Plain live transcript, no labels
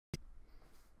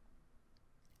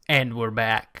And we're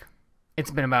back.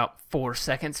 It's been about 4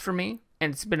 seconds for me,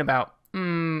 and it's been about,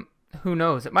 who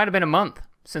knows? It might have been a month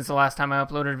since the last time I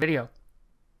uploaded a video.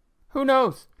 Who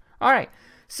knows? Alright,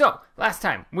 so, last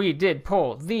time we did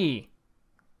pull the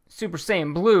Super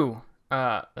Saiyan Blue,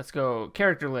 let's go,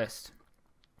 character list.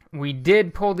 We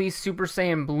did pull the Super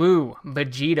Saiyan Blue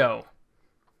VEGITO.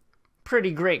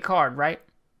 Pretty great card, right?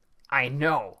 I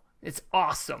know. It's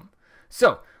awesome.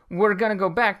 So, we're gonna go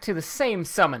back to the same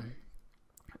summon.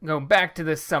 Go back to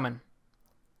this summon.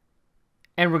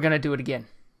 And we're gonna do it again.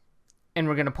 And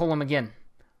we're gonna pull him again.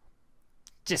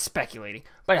 Just speculating.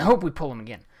 But I hope we pull him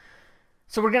again.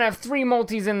 So we're gonna have 3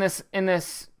 multis in this,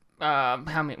 how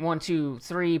many? 1, 2,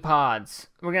 3 pods.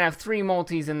 We're gonna have 3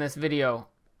 multis in this video.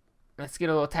 Let's get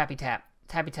a little tappy tap.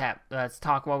 Tappy tap. Let's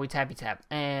talk while we tappy tap.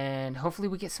 And hopefully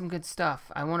we get some good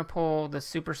stuff. I want to pull the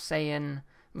Super Saiyan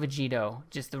VEGITO.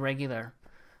 Just the regular.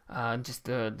 Just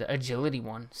the agility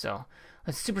one. So,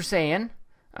 let's Super Saiyan.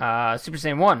 Super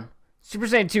Saiyan 1. Super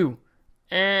Saiyan 2.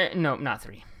 No, not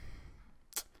 3.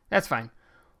 That's fine.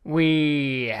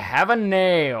 We have a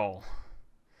nail.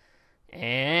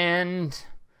 And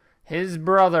his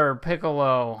brother,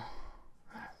 Piccolo.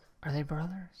 Are they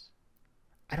brothers?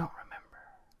 I don't remember.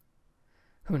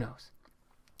 Who knows?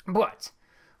 But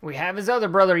we have his other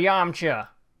brother, Yamcha.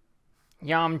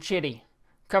 Yamchitty.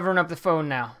 Covering up the phone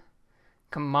now.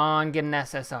 Come on, get an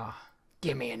SSR.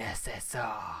 Give me an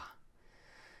SSR.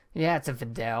 Yeah, it's a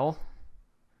Videl.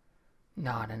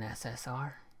 Not an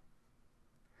SSR.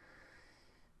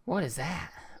 What is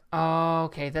that? Oh,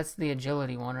 okay, that's the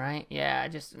agility one, right? Yeah,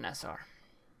 just an SR.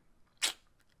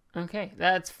 Okay,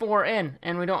 that's 4 in,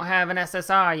 and we don't have an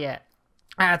SSR yet.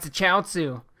 Ah, it's a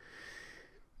Chaozu.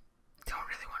 Don't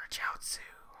really want a Chaozu.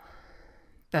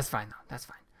 That's fine, though. That's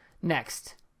fine.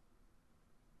 Next.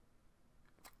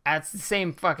 That's the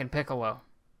same fucking Piccolo.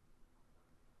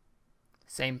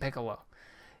 Same Piccolo.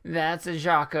 That's a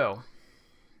Jaco.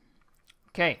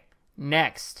 Okay,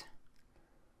 next.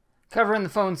 Covering the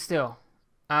phone still.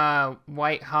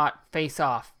 White hot face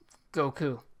off.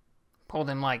 Goku. Pulled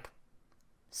him like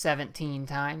 17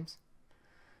 times.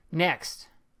 Next.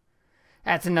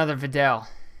 That's another Videl.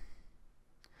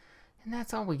 And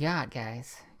that's all we got,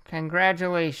 guys.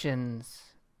 Congratulations.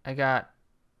 I got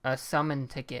a summon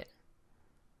ticket.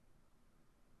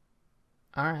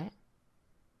 Alright.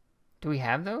 Do we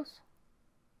have those?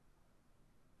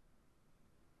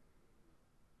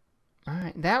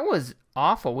 Alright, that was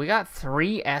awful. We got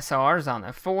 3 SRs on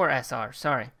there. 4 SRs,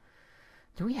 sorry.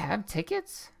 Do we have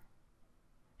tickets?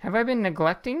 Have I been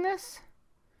neglecting this?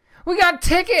 We got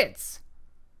tickets!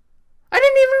 I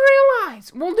didn't even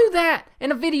realize! We'll do that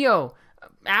in a video.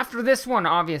 After this one,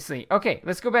 obviously. Okay,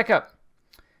 let's go back up.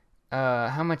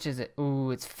 How much is it?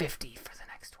 Ooh, it's 50 for the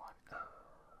next one.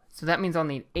 So that means I'll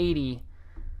need 80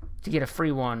 to get a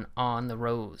free one on the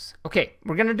Rose. Okay,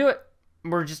 we're gonna do it.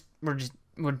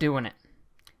 We're doing it.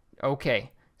 Okay,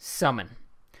 summon.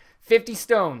 50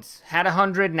 stones. Had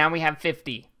 100, now we have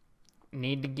 50.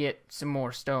 Need to get some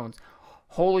more stones.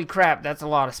 Holy crap, that's a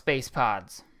lot of space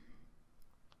pods.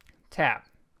 Tap,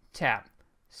 tap,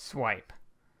 swipe.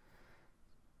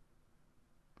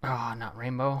 Oh, not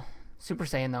rainbow. Super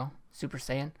Saiyan, though. Super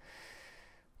Saiyan.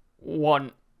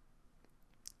 1,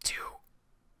 2.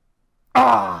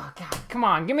 Oh, God, come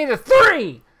on. Give me the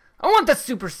 3. I want the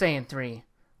Super Saiyan 3.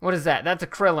 What is that? That's a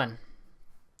Krillin.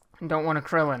 Don't want a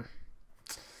Krillin.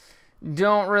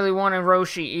 Don't really want a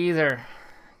Roshi either.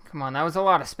 Come on, that was a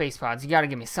lot of space pods. You gotta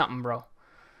give me something, bro.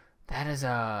 That's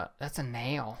a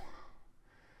nail.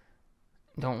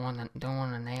 Don't want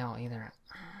a nail either.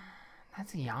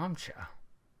 That's a Yamcha.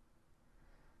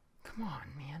 Come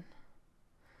on, man.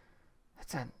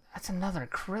 That's another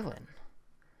Krillin.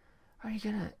 Are you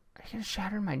gonna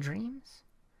shatter my dreams?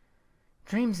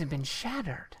 Dreams have been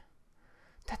shattered.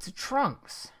 That's a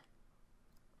Trunks.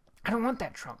 I don't want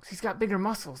that Trunks. He's got bigger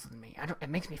muscles than me. It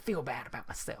makes me feel bad about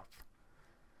myself.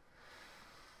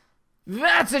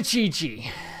 That's a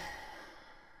Chi-Chi.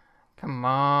 Come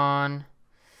on.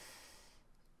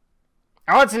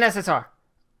 Oh, it's an SSR.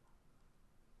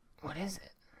 What is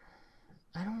it?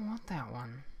 I don't want that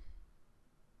one.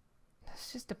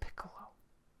 That's just a Piccolo.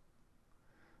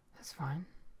 That's fine.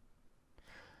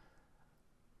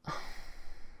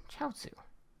 Chaozu.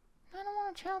 I don't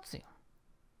want a Chaozu.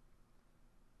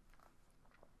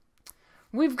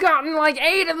 We've gotten like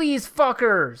 8 of these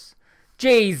fuckers.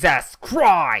 Jesus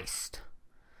Christ.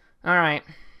 Alright.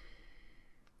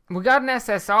 We got an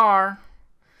SSR.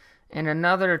 And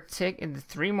another ticket.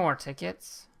 3 more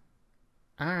tickets.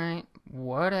 Alright.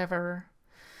 Whatever.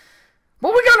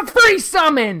 But we got a free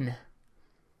summon.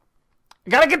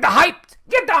 Gotta get the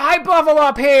hype level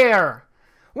up here.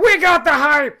 We got the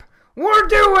hype! We're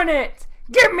doing it!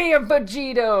 Give me a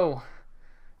VEGITO!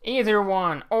 Either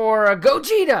one. Or a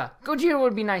Gogeta! Gogeta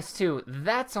would be nice too.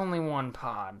 That's only one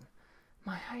pod.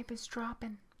 My hype is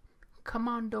dropping. Come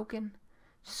on, Dokkan.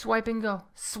 Swipe and go.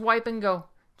 Swipe and go.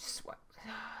 Just swipe.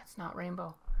 It's not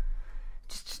rainbow.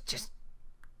 Just.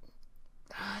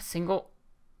 Single.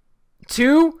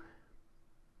 2?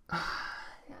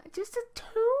 Just a 2?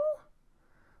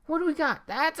 What do we got?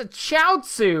 That's a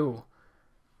Chaozu.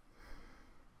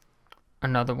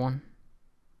 Another one.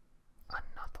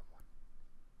 Another one.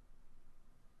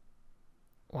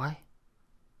 Why?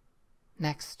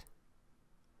 Next.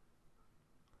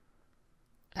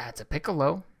 That's a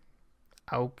Piccolo.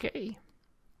 Okay.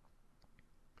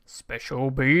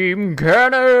 Special Beam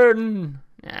Cannon.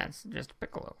 That's just a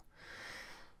Piccolo.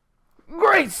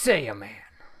 Great Saiyaman.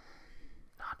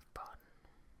 Not fun.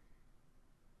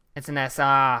 It's an SR.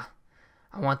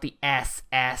 I want the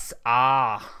SSR.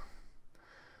 Are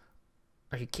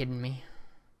you kidding me?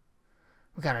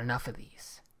 We got enough of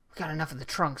these. We got enough of the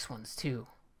Trunks ones too.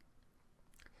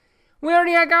 We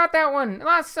already got that one.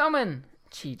 Last summon.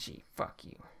 Chi-Chi, fuck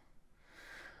you.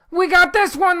 We got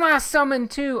this one last summon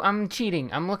too. I'm cheating.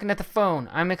 I'm looking at the phone.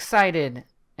 I'm excited.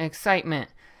 Excitement.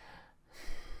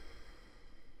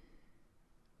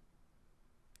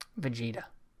 Vegeta.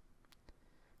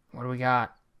 What do we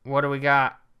got? What do we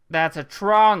got? That's a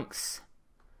Trunks.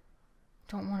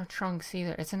 Don't want a Trunks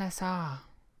either. It's an SR.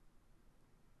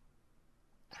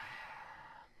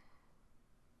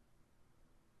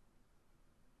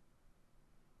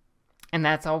 And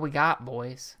that's all we got,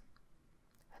 boys.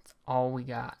 That's all we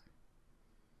got.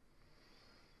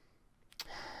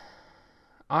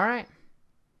 Alright.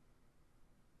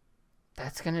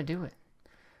 That's gonna do it.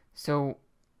 So,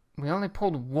 we only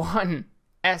pulled one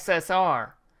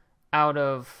SSR out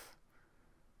of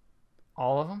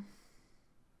all of them.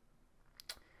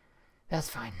 That's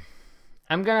fine.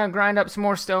 I'm gonna grind up some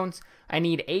more stones. I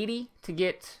need 80 to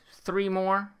get 3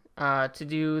 more to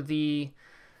do the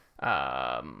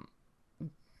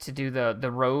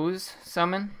Rose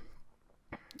summon.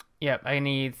 Yep, I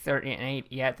need 30 and 8.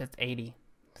 Yeah, that's 80.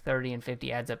 30 and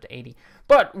 50 adds up to 80.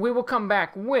 But we will come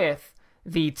back with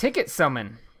the ticket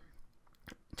summon.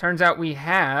 Turns out we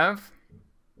have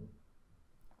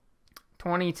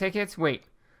 20 tickets. Wait,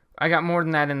 I got more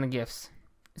than that in the gifts.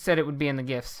 It said it would be in the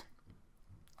gifts.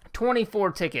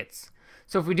 24 tickets.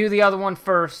 So if we do the other one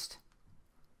first.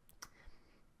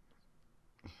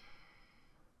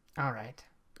 Alright.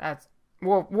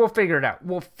 We'll figure it out.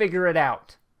 We'll figure it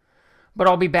out. But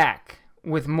I'll be back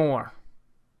with more.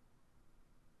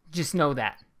 Just know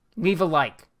that. Leave a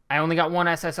like. I only got one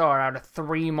SSR out of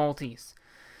 3 multis.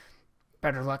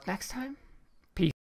 Better luck next time.